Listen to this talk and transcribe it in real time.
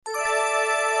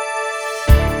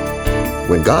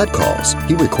When God calls,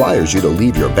 He requires you to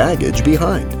leave your baggage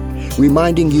behind,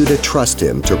 reminding you to trust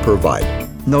Him to provide.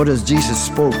 Notice Jesus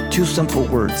spoke two simple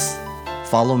words: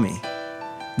 follow me.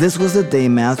 This was the day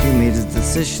Matthew made his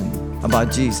decision about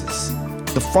Jesus.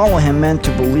 To follow him meant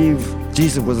to believe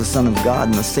Jesus was the Son of God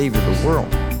and the Savior of the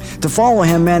world. To follow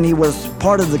him meant he was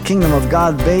part of the kingdom of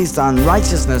God based on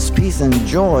righteousness, peace, and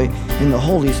joy in the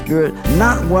Holy Spirit,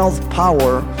 not wealth,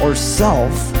 power, or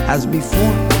self as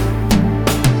before.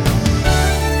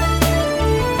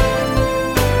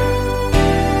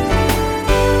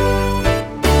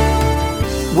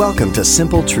 Welcome to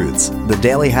Simple Truths, the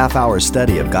daily half-hour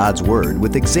study of God's Word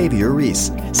with Xavier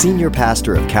Reese, Senior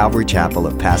Pastor of Calvary Chapel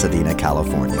of Pasadena,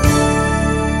 California.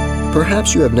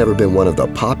 Perhaps you have never been one of the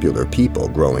popular people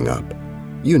growing up.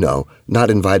 You know, not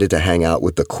invited to hang out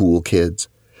with the cool kids,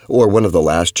 or one of the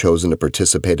last chosen to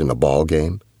participate in a ball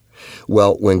game.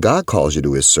 Well, when God calls you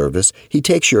to His service, He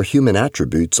takes your human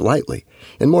attributes lightly,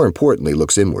 and more importantly,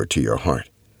 looks inward to your heart.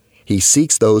 He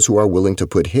seeks those who are willing to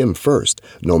put Him first,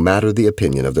 no matter the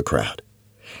opinion of the crowd.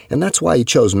 And that's why He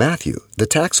chose Matthew, the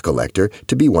tax collector,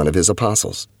 to be one of His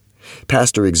apostles.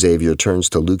 Pastor Xavier turns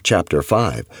to Luke chapter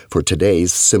 5 for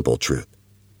today's simple truth.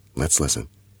 Let's listen.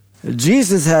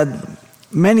 Jesus had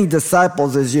many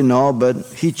disciples, as you know, but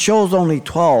He chose only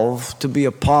 12 to be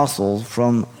apostles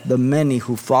from the many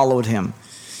who followed Him.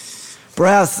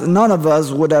 Perhaps none of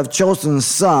us would have chosen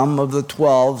some of the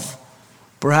 12,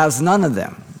 perhaps none of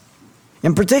them.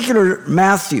 In particular,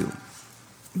 Matthew,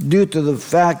 due to the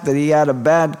fact that he had a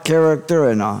bad character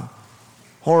and a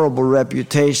horrible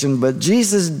reputation, but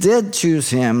Jesus did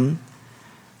choose him,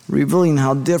 revealing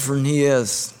how different he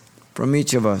is from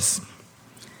each of us.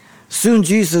 Soon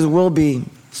Jesus will be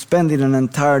spending an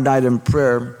entire night in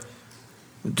prayer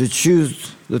to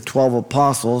choose the 12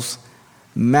 apostles.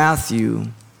 Matthew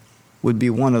would be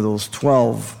one of those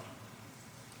 12.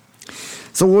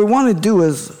 So what we want to do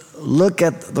is look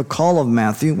at the call of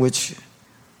Matthew, which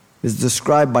is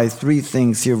described by three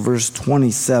things here, verse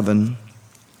 27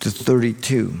 to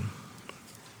 32.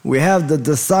 We have the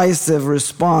decisive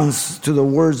response to the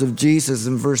words of Jesus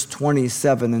in verse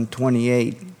 27 and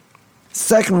 28.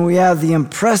 Second, we have the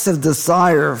impressive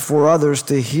desire for others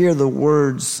to hear the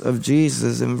words of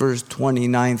Jesus in verse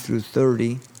 29 through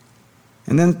 30.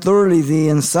 And then thirdly, the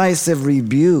incisive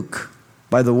rebuke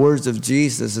by the words of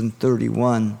Jesus in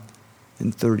 31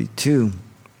 and 32.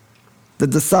 The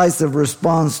decisive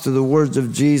response to the words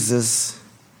of Jesus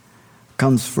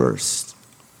comes first.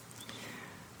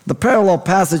 The parallel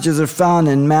passages are found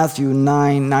in Matthew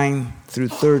 9 through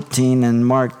 13, and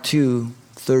Mark 2,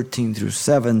 13 through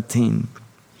 17.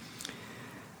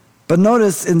 But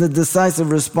notice in the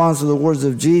decisive response to the words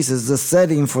of Jesus, the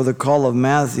setting for the call of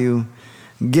Matthew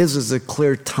gives us a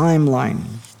clear timeline.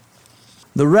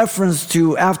 The reference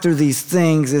to after these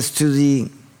things is to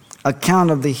the account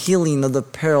of the healing of the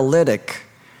paralytic.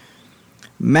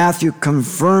 Matthew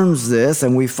confirms this,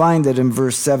 and we find it in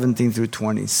verse 17 through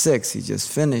 26. He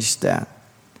just finished that.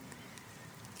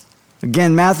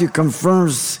 Again, Matthew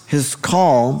confirms his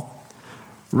call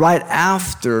right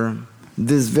after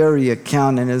this very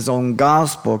account in his own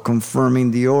gospel,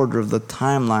 confirming the order of the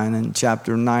timeline in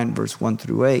chapter 9, verse 1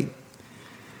 through 8.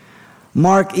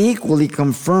 Mark equally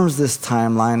confirms this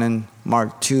timeline in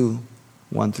Mark 2,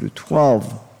 1 through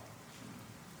 12.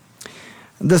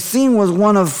 The scene was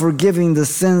one of forgiving the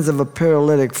sins of a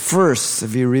paralytic first,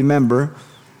 if you remember.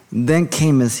 Then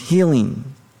came his healing.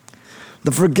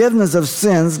 The forgiveness of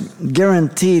sins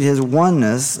guaranteed his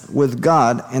oneness with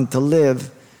God and to live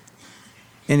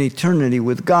in eternity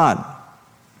with God.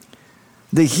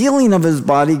 The healing of his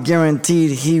body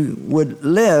guaranteed he would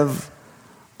live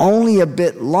only a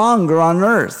bit longer on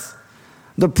earth.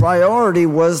 The priority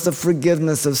was the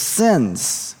forgiveness of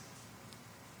sins.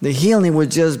 The healing would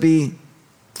just be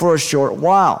for a short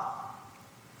while.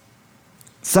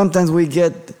 Sometimes we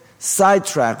get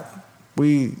sidetracked.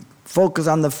 We focus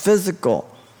on the physical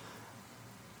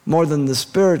more than the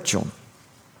spiritual.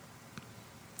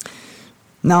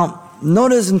 Now,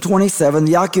 notice in 27,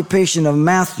 the occupation of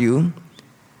Matthew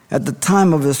at the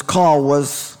time of his call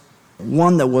was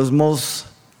one that was most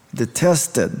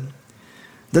detested.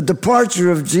 The departure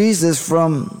of Jesus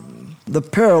from the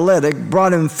paralytic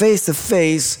brought him face to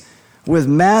face with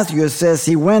Matthew. It says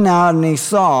he went out and he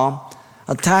saw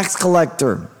a tax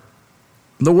collector.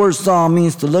 The word saw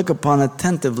means to look upon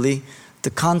attentively,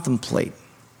 to contemplate.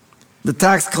 The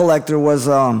tax collector was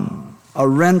a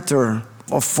renter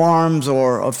of farms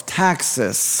or of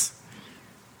taxes.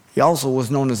 He also was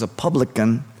known as a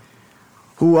publican,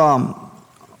 who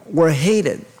were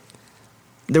hated.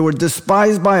 They were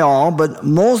despised by all, but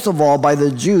most of all by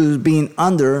the Jews, being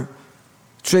under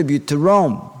tribute to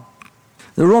Rome.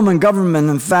 The Roman government,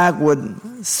 in fact, would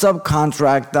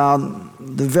subcontract out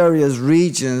the various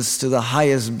regions to the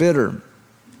highest bidder.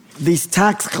 These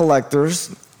tax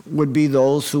collectors would be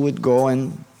those who would go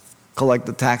and collect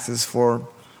the taxes for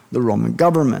the Roman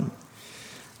government.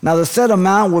 Now, the said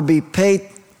amount would be paid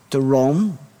to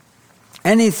Rome.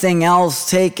 Anything else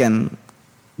taken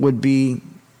would be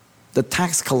the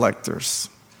tax collectors.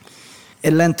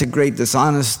 It led to great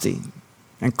dishonesty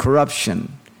and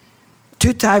corruption.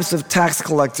 Two types of tax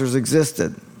collectors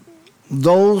existed.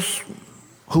 Those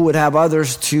who would have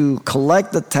others to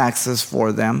collect the taxes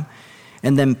for them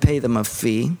and then pay them a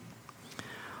fee,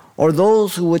 or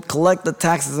those who would collect the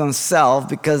taxes themselves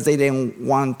because they didn't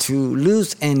want to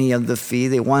lose any of the fee.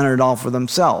 They wanted it all for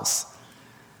themselves.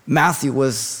 Matthew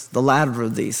was the latter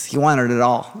of these. He wanted it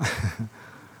all.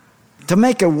 To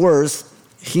make it worse,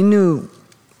 he knew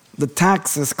the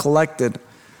taxes collected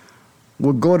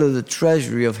would go to the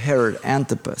treasury of Herod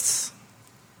Antipas,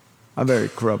 a very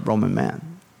corrupt Roman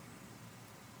man.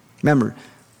 Remember,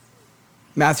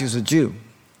 Matthew's a Jew.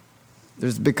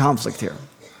 There's a big conflict here.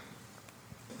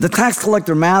 The tax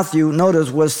collector Matthew, notice,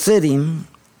 was sitting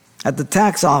at the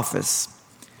tax office.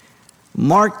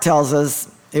 Mark tells us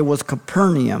it was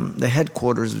Capernaum, the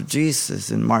headquarters of Jesus,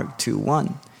 in Mark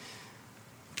 2:1.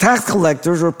 Tax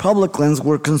collectors or publicans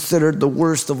were considered the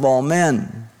worst of all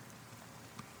men.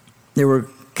 They were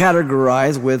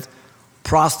categorized with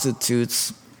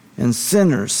prostitutes and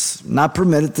sinners, not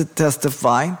permitted to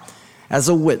testify as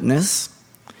a witness,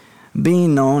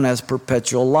 being known as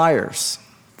perpetual liars,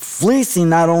 fleecing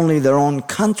not only their own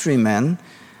countrymen,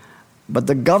 but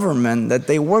the government that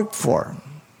they worked for.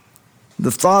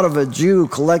 The thought of a Jew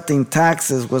collecting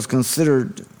taxes was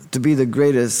considered to be the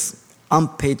greatest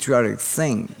unpatriotic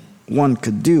thing one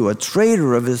could do, a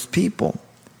traitor of his people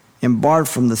and barred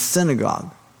from the synagogue.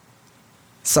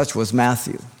 Such was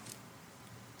Matthew.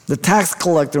 The tax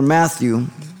collector Matthew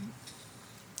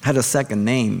had a second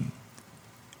name.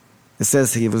 It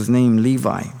says he was named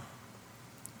Levi.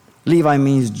 Levi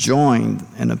means joined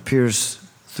and appears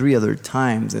 3 other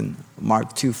times in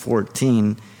Mark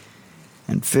 2:14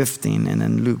 and 15 and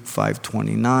in Luke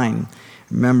 5:29.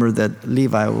 Remember that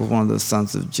Levi was one of the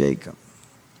sons of Jacob.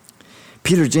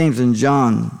 Peter, James, and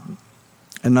John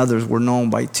and others were known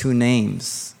by 2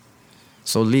 names.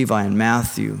 So Levi and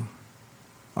Matthew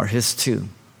are his 2.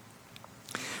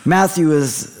 Matthew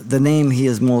is the name he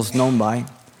is most known by.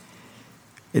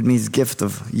 It means gift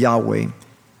of Yahweh.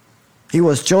 He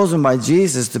was chosen by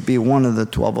Jesus to be one of the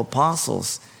 12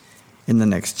 apostles in the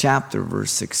next chapter,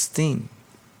 verse 16.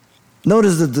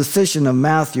 Notice the decision of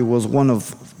Matthew was one of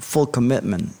full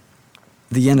commitment.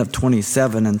 The end of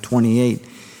 27 and 28.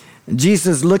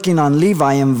 Jesus, looking on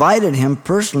Levi, invited him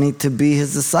personally to be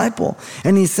his disciple.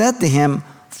 And he said to him,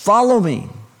 "Follow me."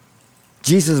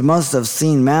 Jesus must have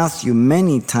seen Matthew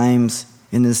many times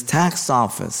in his tax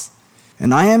office.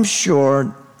 And I am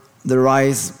sure their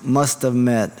eyes must have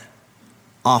met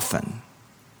often.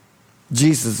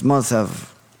 Jesus must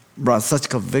have brought such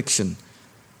conviction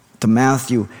to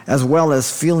Matthew, as well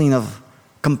as feeling of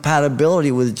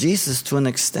compatibility with Jesus to an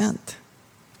extent.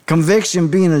 Conviction,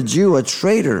 being a Jew, a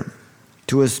traitor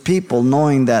to his people,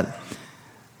 knowing that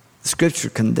Scripture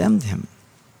condemned him.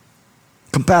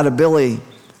 Compatibility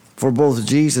for both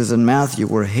Jesus and Matthew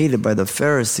were hated by the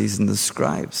Pharisees and the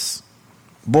scribes.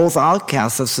 Both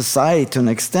outcasts of society to an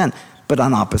extent, but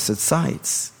on opposite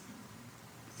sides.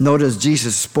 Notice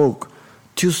Jesus spoke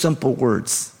 2 simple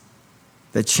words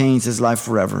that changed his life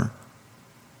forever.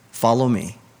 Follow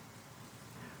me.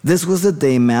 This was the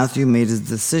day Matthew made his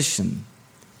decision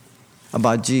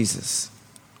about Jesus.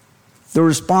 The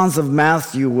response of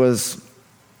Matthew was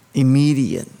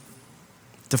immediate: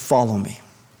 to follow me.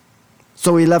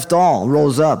 So he left all,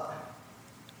 rose up,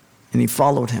 and he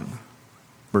followed him.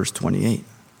 Verse 28.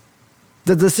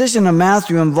 The decision of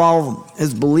Matthew involved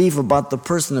his belief about the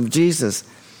person of Jesus.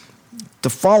 To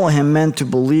follow him meant to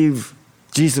believe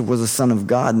Jesus was the Son of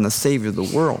God and the Savior of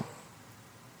the world.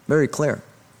 Very clear.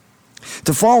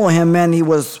 To follow him meant he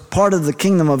was part of the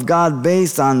kingdom of God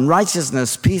based on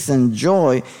righteousness, peace, and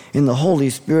joy in the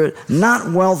Holy Spirit,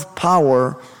 not wealth,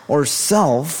 power, or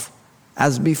self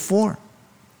as before.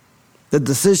 The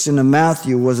decision of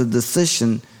Matthew was a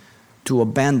decision to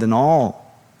abandon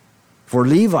all. For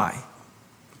Levi,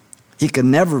 he could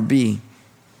never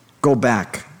go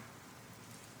back,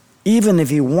 even if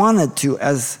he wanted to,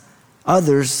 as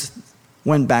others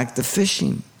went back to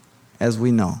fishing, as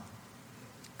we know.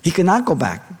 He could not go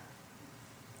back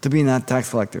to being that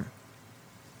tax collector.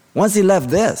 Once he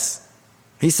left this,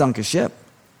 he sunk a ship.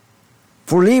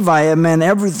 For Levi, it meant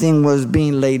everything was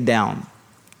being laid down.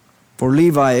 For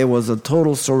Levi, it was a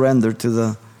total surrender to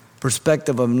the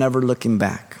perspective of never looking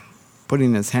back,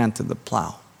 putting his hand to the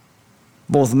plow.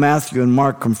 Both Matthew and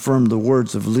Mark confirm the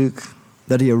words of Luke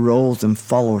that he arose and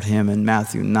followed him in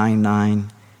Matthew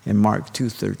 9:9 and Mark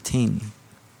 2:13.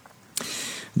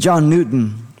 John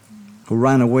Newton, who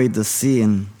ran away to sea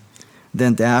and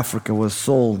then to Africa, was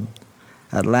sold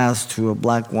at last to a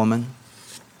black woman.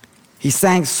 He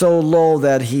sank so low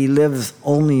that he lived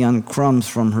only on crumbs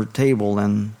from her table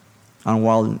and on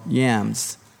wild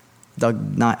yams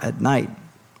dug at night.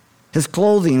 His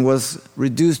clothing was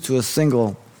reduced to a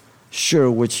single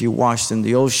shirt which he washed in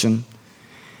the ocean.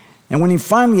 And when he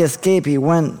finally escaped, he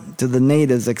went to the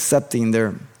natives accepting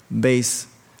their base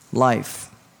life.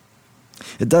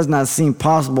 It does not seem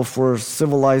possible for a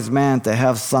civilized man to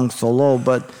have sunk so low,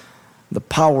 but the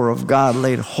power of God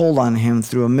laid hold on him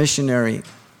through a missionary.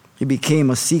 He became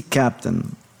a sea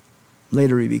captain.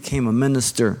 Later he became a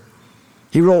minister.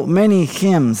 He wrote many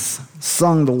hymns,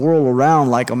 sung the world around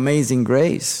like Amazing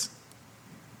Grace.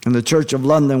 In the Church of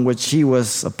London, which he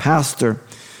was a pastor,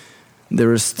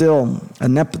 there is still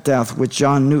an epitaph which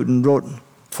John Newton wrote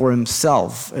for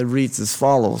himself. It reads as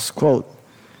follows, quote,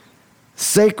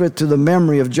 "Sacred to the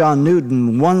memory of John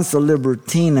Newton, once a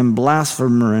libertine and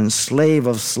blasphemer and slave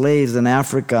of slaves in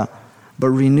Africa, but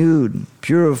renewed,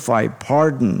 purified,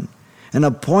 pardoned, and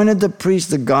appointed to preach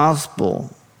the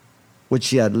gospel which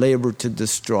he had labored to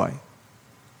destroy."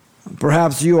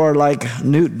 Perhaps you are like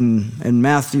Newton and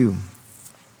Matthew,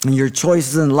 and your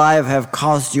choices in life have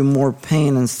caused you more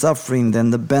pain and suffering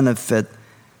than the benefit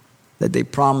that they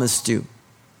promised you.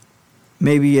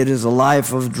 Maybe it is a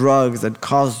life of drugs that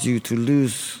caused you to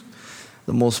lose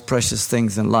the most precious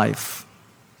things in life.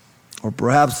 Or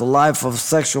perhaps a life of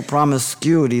sexual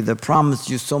promiscuity that promised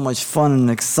you so much fun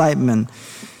and excitement,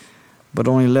 but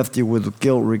only left you with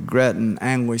guilt, regret, and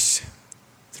anguish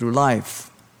through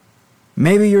life.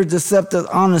 Maybe your deceptive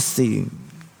honesty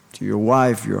to your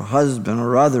wife, your husband,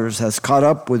 or others has caught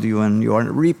up with you, and you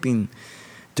are reaping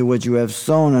to what you have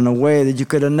sown in a way that you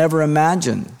could have never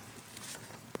imagined.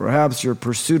 Perhaps your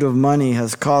pursuit of money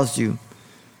has caused you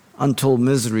untold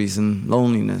miseries and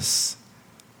loneliness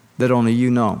that only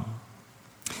you know.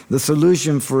 The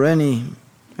solution for any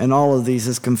and all of these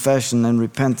is confession and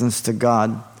repentance to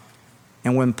God,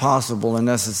 and when possible and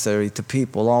necessary, to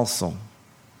people also.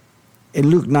 In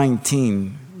Luke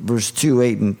 19, verse 2,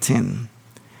 8, and 10,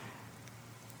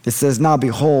 it says, "Now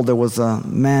behold, there was a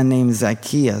man named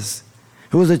Zacchaeus,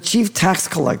 who was a chief tax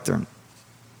collector,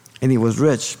 and he was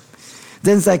rich.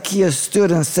 Then Zacchaeus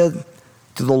stood and said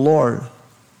to the Lord,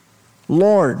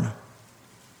 'Lord,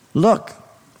 look,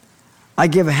 I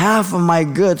give half of my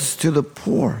goods to the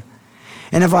poor.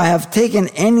 And if I have taken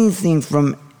anything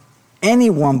from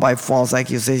anyone by false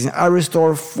accusation, I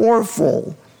restore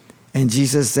fourfold.' And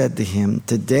Jesus said to him,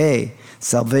 'Today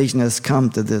salvation has come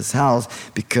to this house,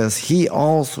 because he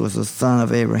also is the son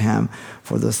of Abraham.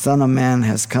 For the Son of Man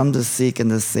has come to seek and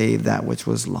to save that which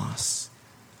was lost.'"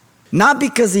 Not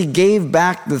because he gave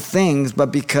back the things,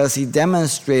 but because he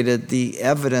demonstrated the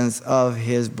evidence of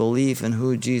his belief in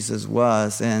who Jesus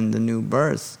was and the new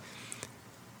birth.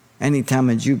 Anytime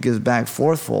a Jew gives back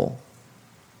fourfold,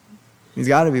 he's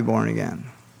got to be born again.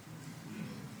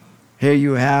 Here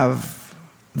you have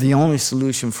the only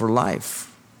solution for life.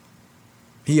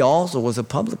 He also was a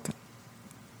publican.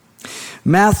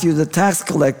 Matthew, the tax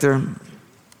collector,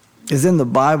 is in the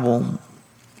Bible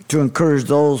to encourage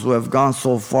those who have gone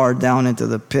so far down into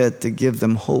the pit, to give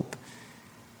them hope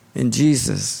in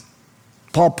Jesus.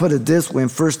 Paul put it this way in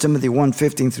 1 Timothy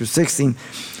 1:15 through 16.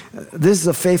 "This is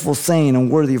a faithful saying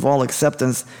and worthy of all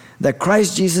acceptance, that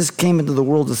Christ Jesus came into the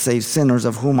world to save sinners,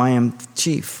 of whom I am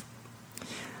chief.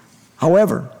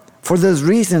 However, for this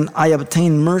reason I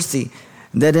obtained mercy,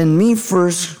 that in me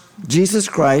first Jesus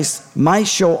Christ might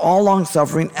show all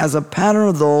long-suffering as a pattern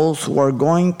of those who are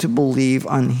going to believe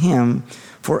on him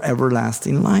for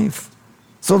everlasting life."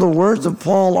 So the words of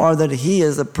Paul are that he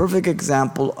is a perfect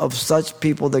example of such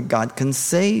people that God can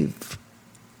save.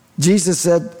 Jesus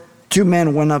said 2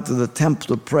 men went up to the temple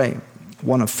to pray,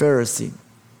 one a Pharisee,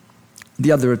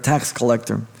 the other a tax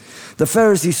collector. The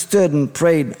Pharisee stood and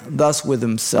prayed thus with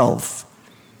himself,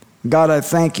 "God, I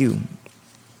thank you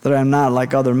that I am not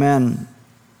like other men,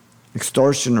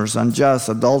 extortioners, unjust,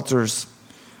 adulterers,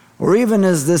 or even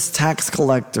as this tax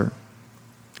collector.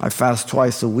 I fast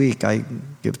twice a week. I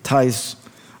give tithes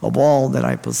of all that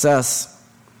I possess."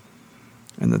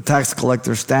 And the tax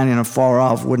collector, standing afar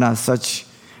off, would not such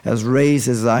as raise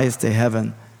his eyes to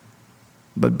heaven,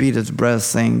 but beat his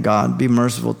breast, saying, "God, be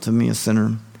merciful to me, a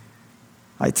sinner."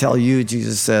 "I tell you,"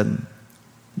 Jesus said,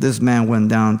 "this man went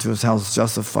down to his house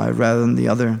justified rather than the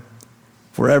other.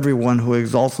 For everyone who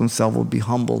exalts himself will be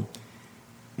humbled,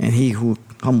 and he he who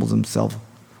humbles himself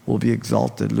will be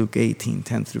exalted. Luke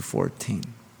 18:10-14.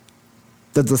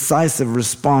 The decisive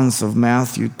response of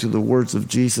Matthew to the words of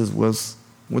Jesus was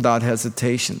without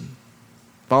hesitation.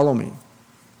 Follow me.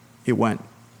 He went.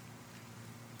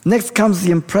 Next comes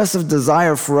the impressive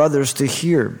desire for others to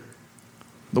hear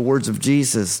the words of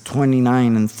Jesus,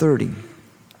 29 and 30.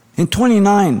 In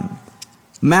 29,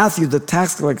 Matthew, the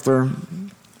tax collector,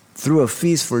 threw a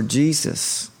feast for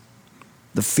Jesus.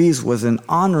 The feast was in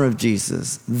honor of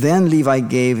Jesus. Then Levi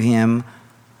gave him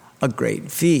a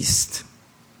great feast.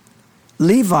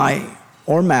 Levi,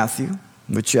 or Matthew,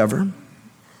 whichever,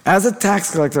 as a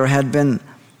tax collector, had been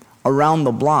around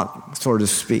the block, so to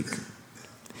speak.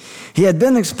 He had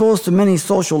been exposed to many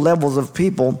social levels of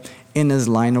people in his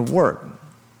line of work.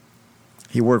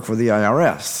 He worked for the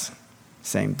IRS.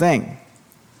 Same thing.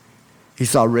 He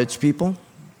saw rich people,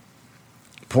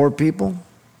 poor people,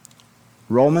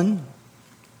 Roman,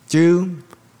 Jew,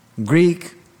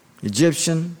 Greek,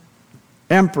 Egyptian,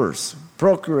 emperors,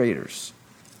 procurators,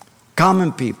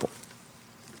 common people.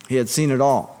 He had seen it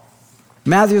all.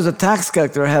 Matthew, as a tax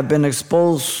collector, had been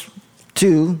exposed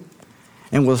to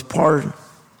and was part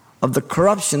of the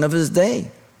corruption of his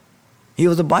day. He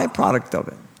was a byproduct of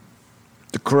it.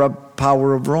 The corrupt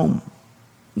power of Rome,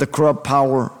 the corrupt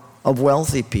power of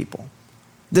wealthy people.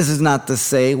 This is not to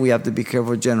say, we have to be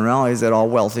careful with generalities, that all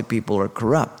wealthy people are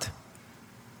corrupt.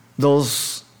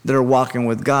 Those that are walking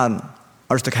with God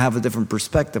are to have a different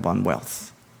perspective on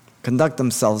wealth, conduct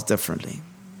themselves differently.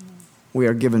 We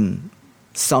are given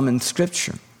some in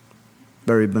Scripture,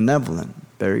 very benevolent,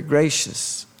 very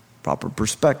gracious, proper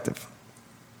perspective.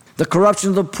 The corruption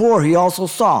of the poor he also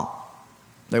saw.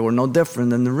 They were no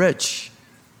different than the rich.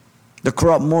 The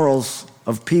corrupt morals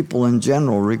of people in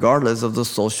general, regardless of the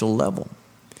social level.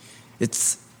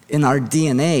 It's in our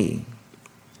DNA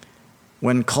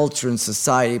when culture and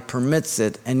society permits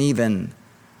it and even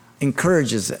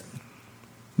encourages it.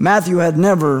 Matthew had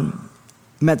never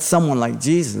met someone like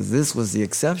Jesus. This was the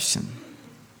exception.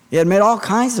 He had met all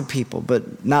kinds of people,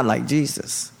 but not like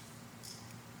Jesus.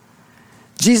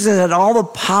 Jesus had all the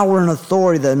power and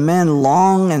authority that men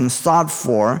longed and sought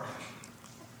for,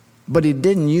 but he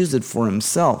didn't use it for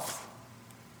himself.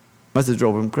 Must have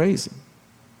drove him crazy.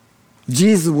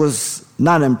 Jesus was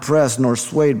not impressed nor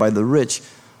swayed by the rich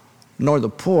nor the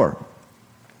poor.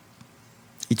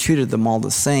 He treated them all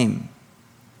the same.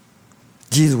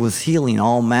 Jesus was healing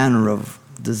all manner of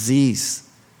disease,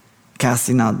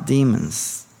 casting out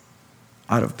demons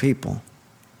out of people,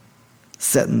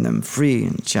 setting them free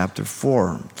in chapter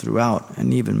 4 throughout,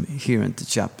 and even here into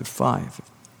chapter 5.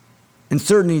 And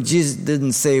certainly Jesus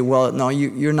didn't say, well, no,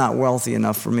 you're not wealthy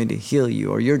enough for me to heal you,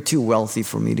 or you're too wealthy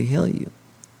for me to heal you.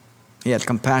 He had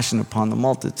compassion upon the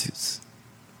multitudes.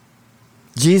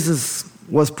 Jesus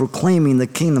was proclaiming the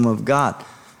kingdom of God,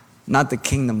 not the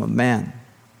kingdom of man,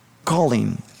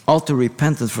 calling all to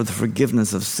repentance for the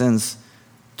forgiveness of sins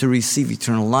to receive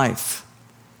eternal life.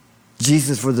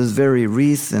 Jesus, for this very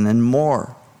reason and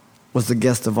more, was the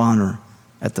guest of honor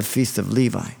at the feast of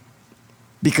Levi,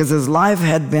 because his life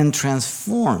had been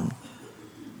transformed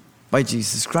by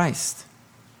Jesus Christ.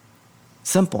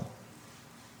 Simple.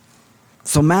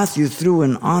 So Matthew threw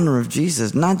in honor of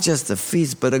Jesus, not just a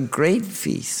feast, but a great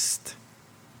feast.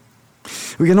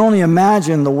 We can only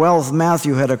imagine the wealth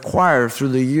Matthew had acquired through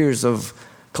the years of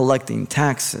collecting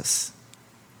taxes.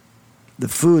 The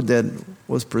food that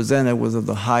was presented was of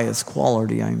the highest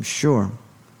quality, I'm sure.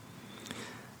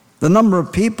 The number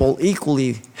of people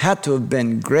equally had to have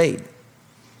been great,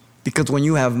 because when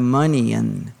you have money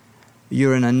and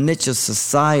you're in a niche of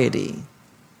society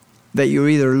that you're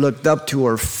either looked up to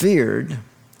or feared,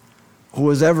 who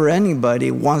is ever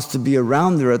anybody wants to be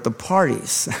around there at the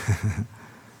parties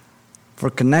for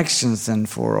connections and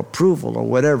for approval or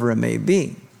whatever it may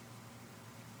be.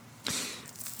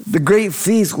 The great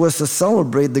feast was to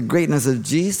celebrate the greatness of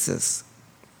Jesus,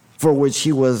 for which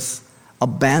he was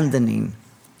abandoning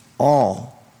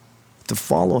all to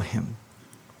follow him.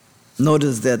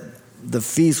 Notice that the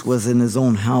feast was in his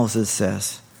own house, it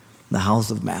says, the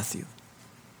house of Matthew.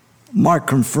 Mark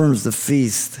confirms the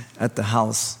feast at the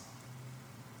house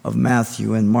of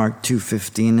Matthew in Mark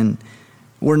 2:15, and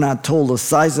we're not told the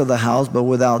size of the house, but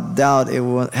without doubt it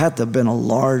had to have been a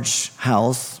large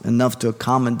house, enough to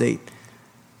accommodate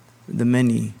the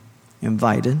many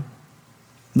invited.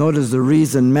 Notice the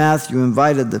reason Matthew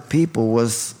invited the people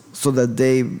was so that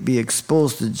they be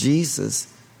exposed to Jesus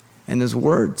and his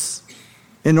words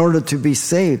in order to be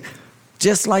saved,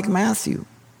 just like Matthew.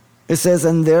 It says,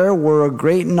 and there were a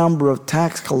great number of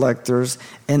tax collectors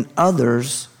and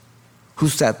others who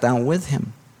sat down with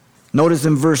him. Notice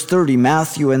in verse 30,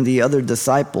 Matthew and the other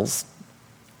disciples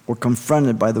were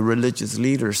confronted by the religious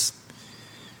leaders.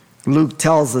 Luke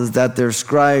tells us that their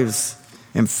scribes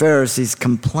and Pharisees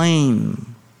complained,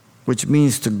 which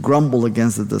means to grumble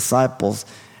against the disciples,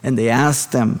 and they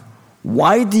asked them,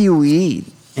 "Why do you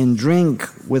eat and drink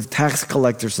with tax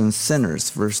collectors and sinners?"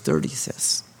 Verse 30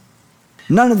 says.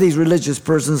 None of these religious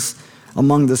persons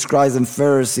among the scribes and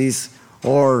Pharisees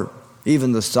or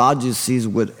even the Sadducees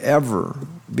would ever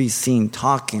be seen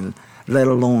talking, let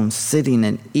alone sitting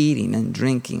and eating and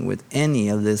drinking with any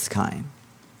of this kind.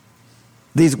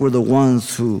 These were the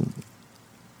ones who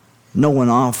no one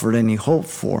offered any hope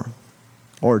for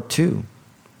or to.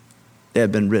 They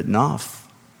had been written off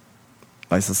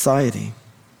by society.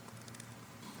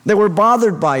 They were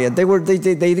bothered by it.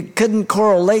 They couldn't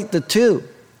correlate the two.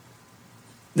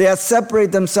 They had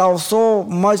separated themselves so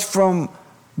much from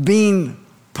being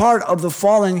part of the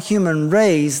fallen human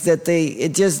race that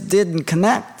it just didn't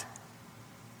connect.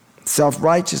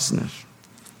 Self-righteousness.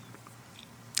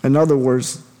 In other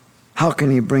words, how can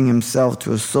he bring himself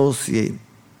to associate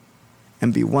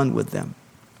and be one with them?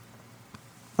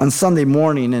 On Sunday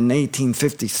morning in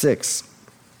 1856,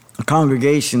 a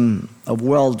congregation of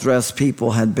well-dressed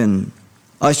people had been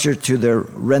ushered to their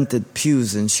rented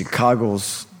pews in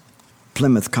Chicago's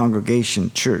Plymouth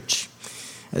Congregation Church.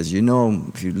 As you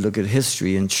know, if you look at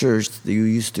history in church, you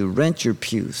used to rent your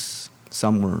pews.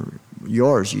 Some were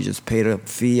yours. You just paid a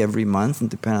fee every month and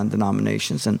depended on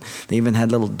denominations. And they even had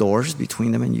little doors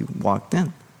between them and you walked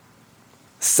in.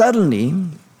 Suddenly,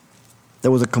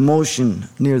 there was a commotion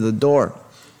near the door.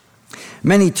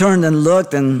 Many turned and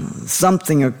looked, and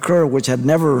something occurred which had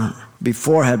never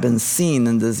before had been seen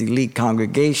in this elite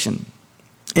congregation.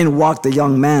 In walked a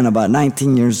young man about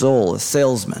 19 years old, a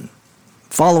salesman.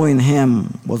 Following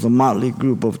him was a motley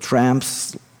group of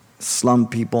tramps, slum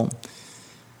people,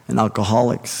 and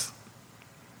alcoholics.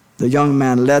 The young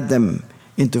man led them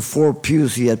into 4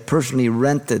 pews he had personally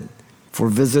rented for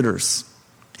visitors.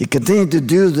 He continued to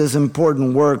do this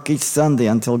important work each Sunday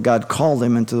until God called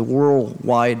him into the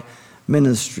worldwide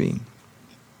ministry.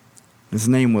 His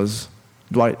name was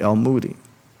Dwight L. Moody.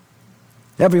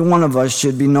 Every one of us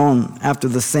should be known after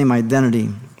the same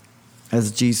identity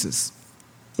as Jesus.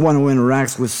 One who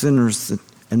interacts with sinners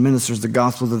and ministers the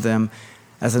gospel to them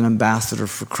as an ambassador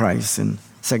for Christ in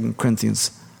 2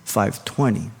 Corinthians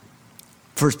 5:20.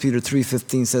 1 Peter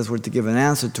 3:15 says we're to give an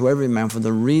answer to every man for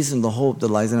the reason, the hope that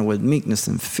lies in it, with meekness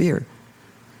and fear.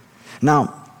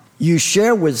 Now, you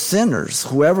share with sinners,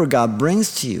 whoever God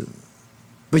brings to you,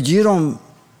 but you don't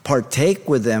partake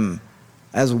with them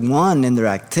as one in their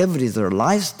activities, their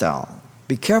lifestyle.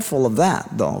 Be careful of that,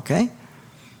 though, okay?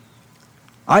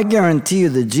 I guarantee you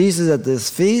that Jesus at this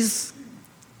feast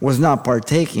was not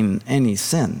partaking any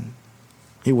sin.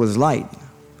 He was light.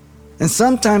 And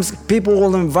sometimes people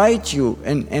will invite you,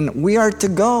 and we are to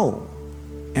go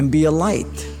and be a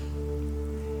light.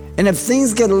 And if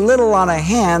things get a little out of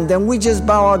hand, then we just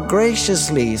bow out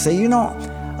graciously. Say,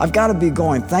 I've got to be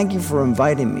going. Thank you for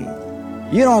inviting me.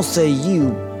 You don't say,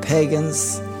 "You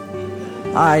pagans,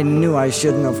 I knew I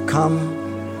shouldn't have come."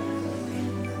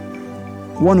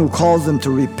 One who calls them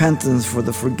to repentance for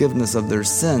the forgiveness of their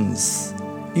sins.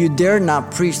 You dare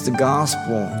not preach the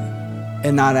gospel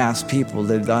and not ask people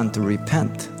they've done to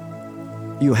repent.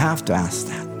 You have to ask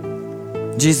that.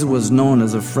 Jesus was known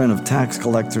as a friend of tax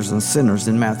collectors and sinners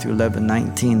in Matthew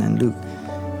 11:19 and Luke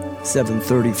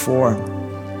 7:34.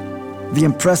 The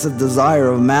impressive desire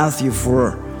of Matthew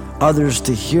for others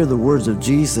to hear the words of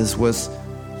Jesus was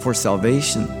for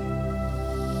salvation.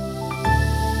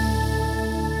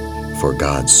 For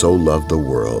God so loved the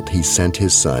world, he sent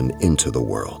his Son into the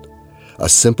world. A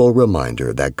simple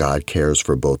reminder that God cares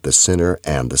for both the sinner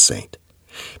and the saint.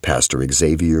 Pastor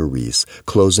Xavier Reese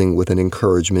closing with an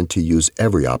encouragement to use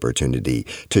every opportunity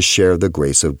to share the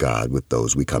grace of God with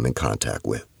those we come in contact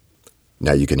with.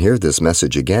 Now you can hear this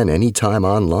message again anytime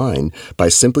online by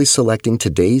simply selecting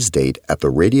today's date at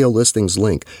the radio listings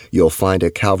link you'll find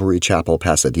at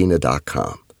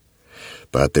CalvaryChapelPasadena.com.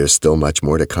 But there's still much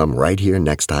more to come right here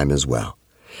next time as well.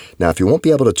 Now, if you won't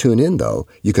be able to tune in, though,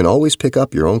 you can always pick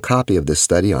up your own copy of this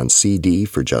study on CD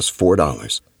for just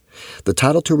 $4. The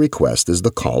title to request is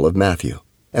The Call of Matthew.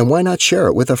 And why not share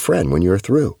it with a friend when you're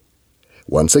through?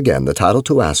 Once again, the title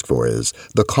to ask for is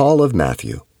The Call of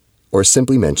Matthew, or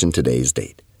simply mention today's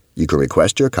date. You can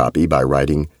request your copy by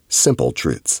writing Simple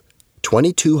Truths,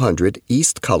 2200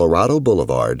 East Colorado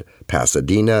Boulevard,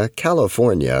 Pasadena,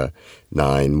 California,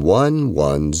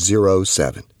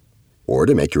 91107. Or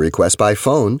to make your request by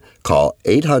phone, call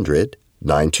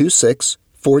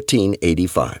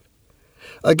 800-926-1485.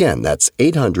 Again, that's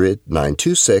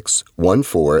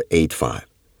 800-926-1485.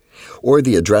 Or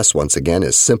the address once again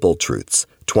is Simple Truths,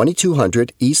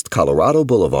 2200 East Colorado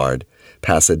Boulevard,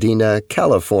 Pasadena,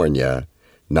 California,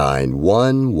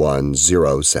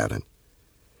 91107.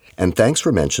 And thanks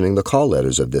for mentioning the call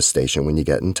letters of this station when you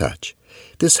get in touch.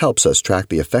 This helps us track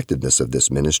the effectiveness of this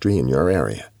ministry in your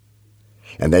area.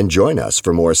 And then join us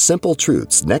for more Simple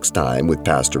Truths next time with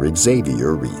Pastor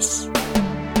Xavier Reese.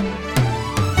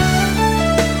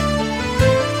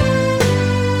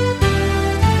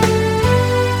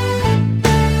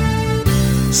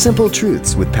 Simple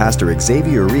Truths with Pastor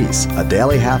Xavier Reese, a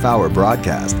daily half-hour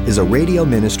broadcast, is a radio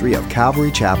ministry of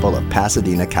Calvary Chapel of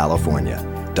Pasadena, California.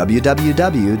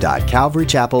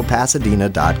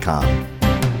 www.calvarychapelpasadena.com.